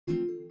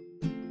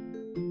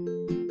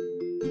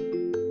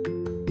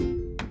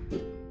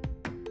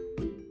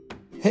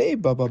Hey,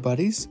 Bubba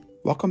buddies.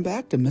 Welcome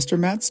back to Mr.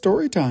 Matt's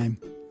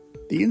Storytime.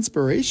 The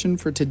inspiration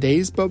for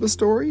today's Bubba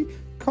story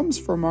comes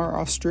from our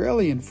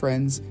Australian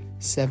friends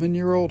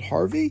 7-year-old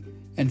Harvey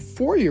and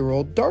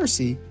 4-year-old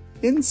Darcy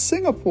in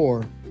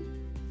Singapore.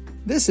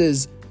 This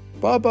is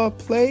Bubba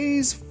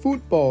Plays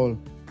Futbol.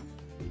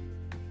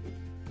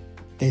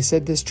 They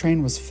said this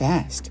train was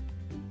fast,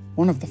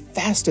 one of the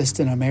fastest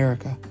in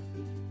America.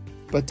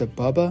 But to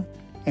Bubba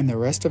and the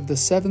rest of the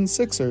 7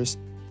 Sixers,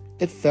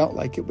 it felt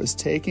like it was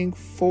taking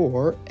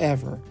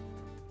forever.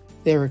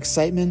 Their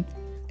excitement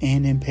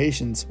and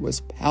impatience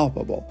was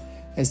palpable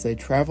as they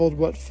traveled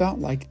what felt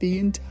like the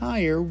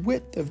entire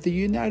width of the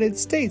United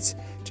States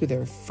to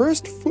their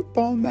first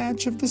football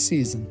match of the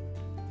season.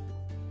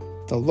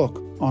 The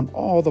look on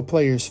all the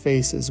players'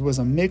 faces was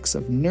a mix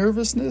of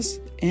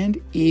nervousness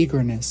and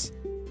eagerness.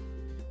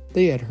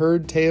 They had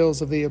heard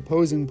tales of the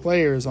opposing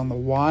players on the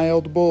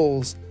Wild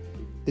Bulls,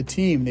 the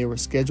team they were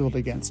scheduled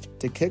against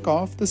to kick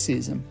off the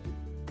season.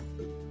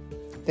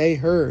 They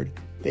heard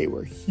they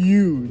were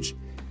huge,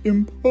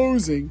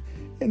 imposing,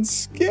 and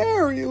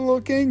scary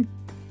looking,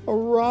 a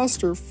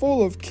roster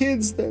full of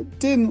kids that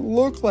didn't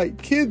look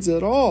like kids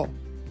at all,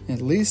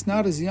 at least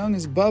not as young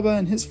as Bubba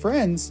and his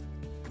friends.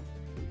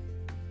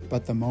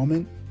 But the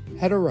moment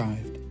had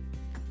arrived.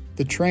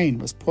 The train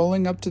was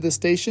pulling up to the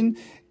station,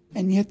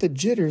 and yet the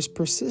jitters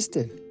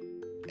persisted.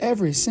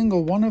 Every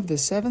single one of the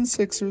 7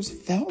 Sixers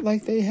felt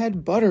like they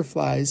had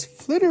butterflies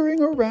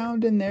flittering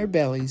around in their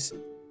bellies.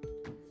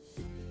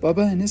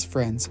 Bubba and his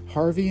friends,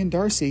 Harvey and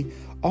Darcy,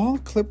 all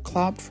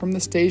clip-clopped from the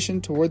station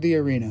toward the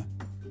arena,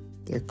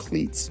 their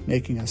cleats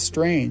making a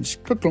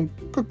strange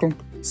clunk-clunk, clunk-clunk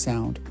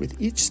sound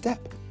with each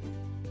step.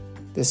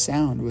 The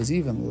sound was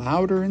even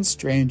louder and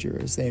stranger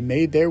as they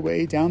made their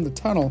way down the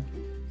tunnel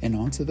and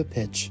onto the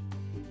pitch.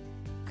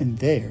 And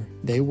there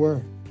they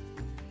were,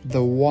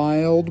 the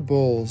Wild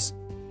Bulls.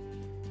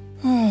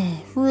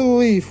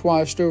 Relief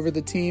washed over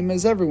the team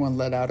as everyone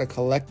let out a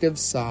collective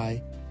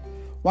sigh.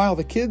 While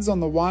the kids on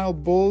the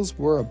Wild Bulls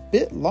were a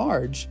bit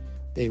large,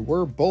 they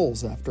were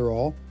bulls after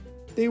all.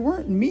 They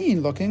weren't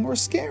mean-looking or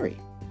scary.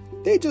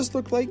 They just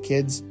looked like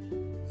kids.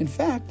 In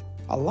fact,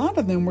 a lot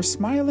of them were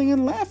smiling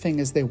and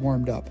laughing as they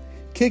warmed up,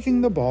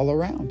 kicking the ball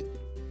around.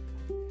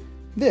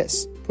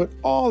 This put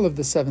all of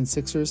the 7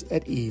 Sixers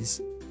at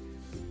ease.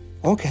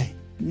 Okay,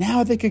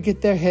 now they could get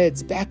their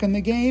heads back in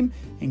the game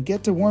and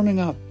get to warming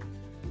up.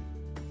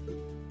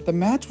 The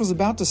match was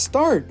about to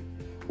start.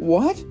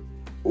 What?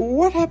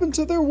 What happened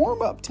to their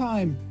warm-up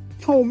time?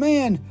 Oh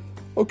man!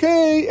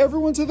 Okay,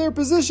 everyone to their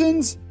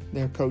positions,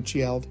 their coach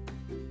yelled.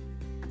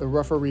 The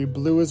referee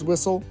blew his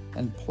whistle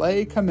and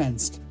play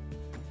commenced.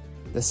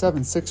 The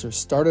 7 Sixers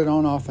started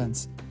on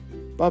offense.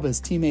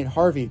 Bubba's teammate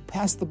Harvey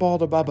passed the ball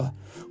to Bubba,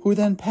 who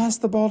then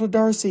passed the ball to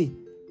Darcy.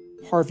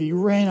 Harvey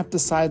ran up the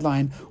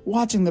sideline,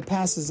 watching the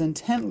passes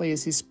intently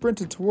as he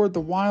sprinted toward the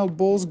Wild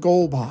Bulls'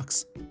 goal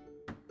box.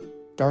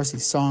 Darcy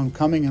saw him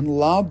coming and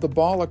lobbed the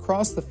ball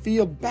across the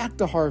field back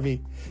to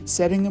Harvey,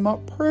 setting him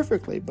up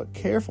perfectly but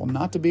careful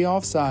not to be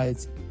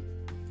offsides.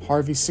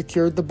 Harvey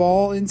secured the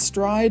ball in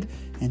stride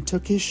and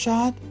took his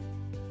shot.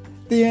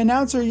 The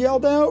announcer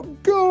yelled out,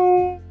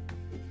 "Go!"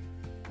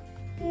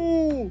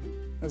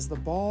 as the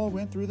ball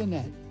went through the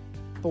net.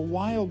 The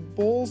Wild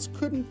Bulls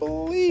couldn't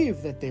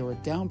believe that they were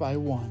down by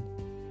 1.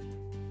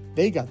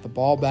 They got the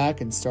ball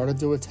back and started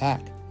to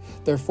attack.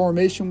 Their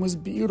formation was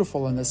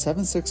beautiful and the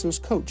 7 Sixers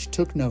coach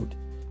took note.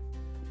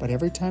 But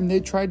every time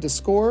they tried to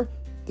score,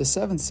 the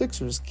 7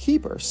 Sixers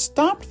keeper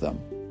stopped them.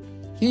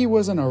 He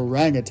was an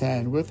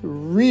orangutan with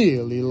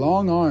really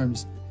long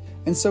arms,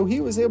 and so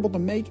he was able to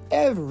make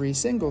every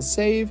single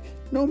save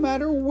no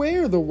matter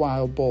where the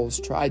Wild Bulls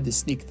tried to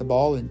sneak the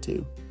ball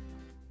into.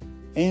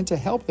 And to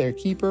help their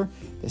keeper,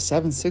 the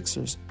 7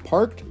 Sixers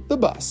parked the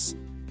bus,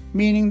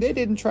 meaning they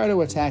didn't try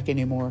to attack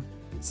anymore,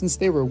 since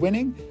they were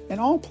winning and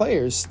all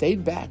players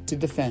stayed back to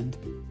defend.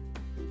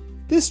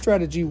 This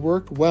strategy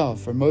worked well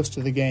for most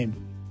of the game.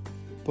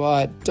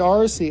 But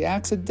Darcy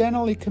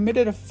accidentally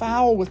committed a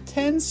foul with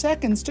 10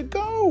 seconds to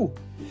go.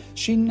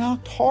 She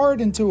knocked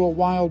hard into a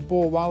Wild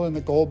Bull while in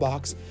the goal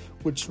box,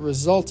 which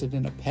resulted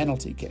in a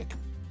penalty kick.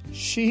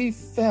 She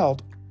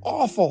felt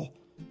awful.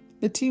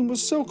 The team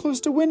was so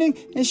close to winning,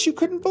 and she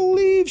couldn't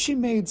believe she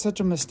made such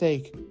a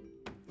mistake.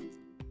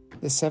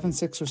 The 7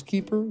 Sixers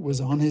keeper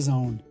was on his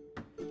own.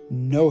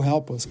 No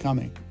help was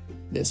coming.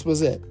 This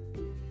was it.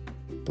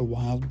 The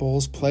Wild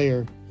Bulls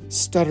player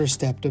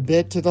stutter-stepped a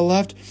bit to the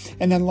left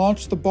and then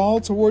launched the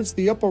ball towards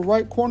the upper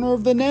right corner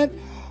of the net,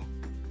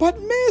 but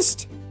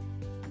missed.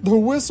 The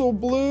whistle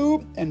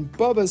blew and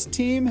Bubba's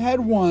team had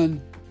won.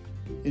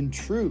 In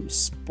true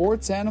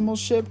sports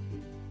animalship,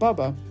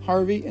 Bubba,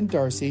 Harvey, and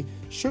Darcy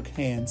shook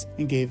hands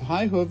and gave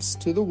high hoofs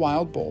to the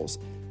Wild Bulls,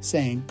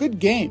 saying good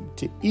game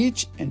to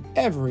each and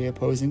every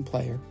opposing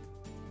player.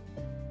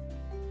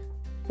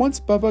 Once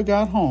Bubba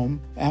got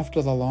home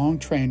after the long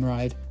train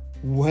ride,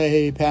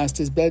 way past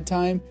his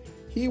bedtime,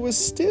 he was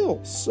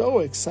still so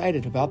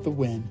excited about the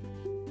win.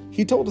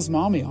 He told his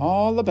mommy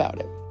all about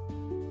it.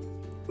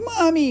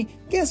 "Mommy,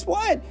 guess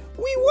what?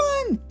 We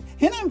won!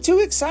 And I'm too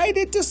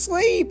excited to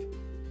sleep!"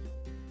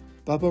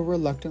 Bubba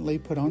reluctantly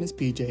put on his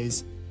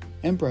PJs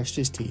and brushed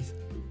his teeth,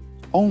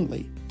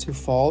 only to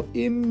fall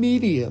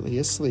immediately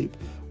asleep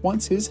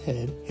once his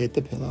head hit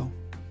the pillow.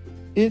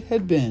 It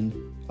had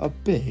been a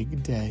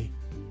big day.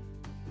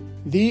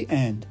 The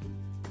end.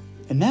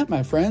 And that,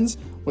 my friends,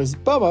 was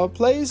Bubba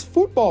Plays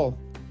Futbol.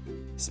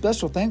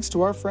 Special thanks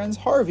to our friends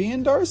Harvey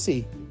and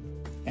Darcy.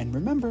 And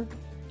remember,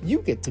 you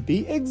get to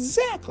be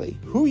exactly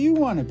who you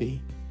want to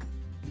be.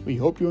 We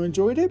hope you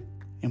enjoyed it,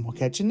 and we'll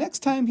catch you next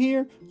time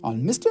here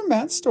on Mr.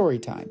 Matt's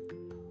Storytime.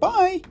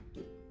 Bye!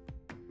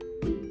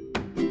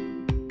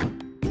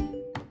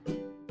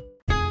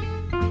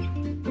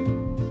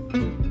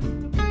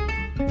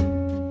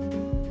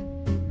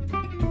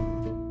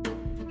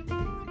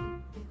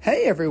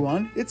 Hey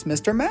everyone, it's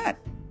Mr. Matt.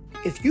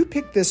 If you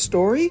picked this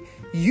story,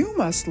 you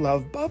must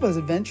love Bubba's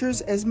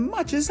adventures as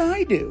much as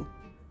I do.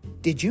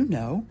 Did you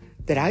know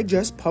that I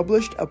just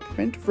published a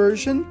print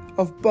version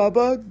of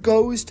Bubba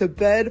Goes to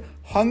Bed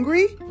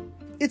Hungry?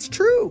 It's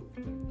true.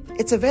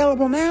 It's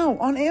available now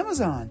on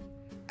Amazon.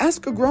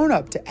 Ask a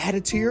grown-up to add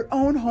it to your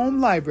own home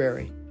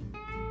library.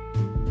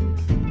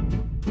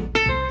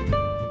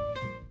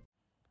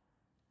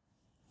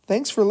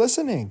 Thanks for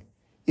listening.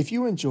 If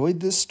you enjoyed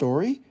this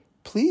story,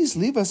 please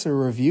leave us a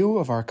review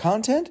of our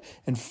content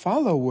and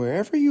follow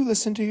wherever you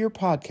listen to your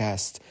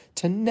podcasts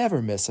to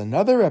never miss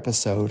another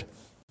episode.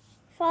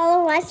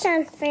 Follow us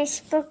on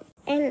Facebook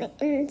and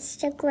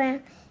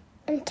Instagram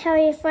and tell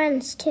your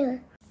friends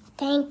too.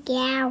 Thank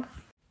you.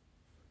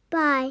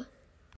 Bye.